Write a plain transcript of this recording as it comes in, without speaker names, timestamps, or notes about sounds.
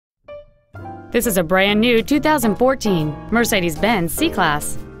This is a brand new 2014 Mercedes-Benz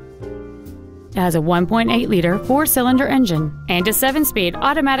C-Class. It has a 1.8-liter four-cylinder engine and a 7-speed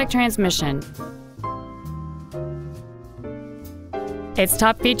automatic transmission. Its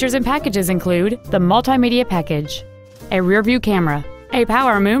top features and packages include the multimedia package, a rear-view camera, a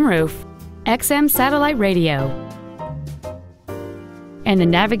power moonroof, XM satellite radio, and the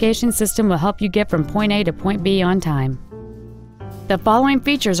navigation system will help you get from point A to point B on time. The following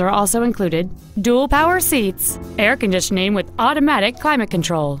features are also included: dual power seats, air conditioning with automatic climate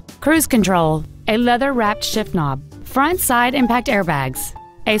control, cruise control, a leather-wrapped shift knob, front side impact airbags,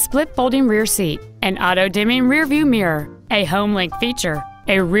 a split folding rear seat, an auto-dimming rear-view mirror, a home link feature,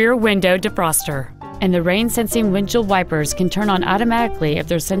 a rear window defroster, and the rain-sensing windshield wipers can turn on automatically if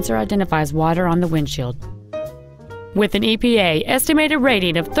their sensor identifies water on the windshield. With an EPA estimated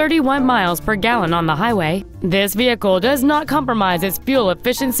rating of 31 miles per gallon on the highway, this vehicle does not compromise its fuel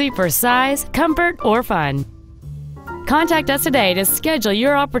efficiency for size, comfort, or fun. Contact us today to schedule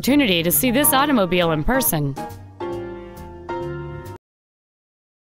your opportunity to see this automobile in person.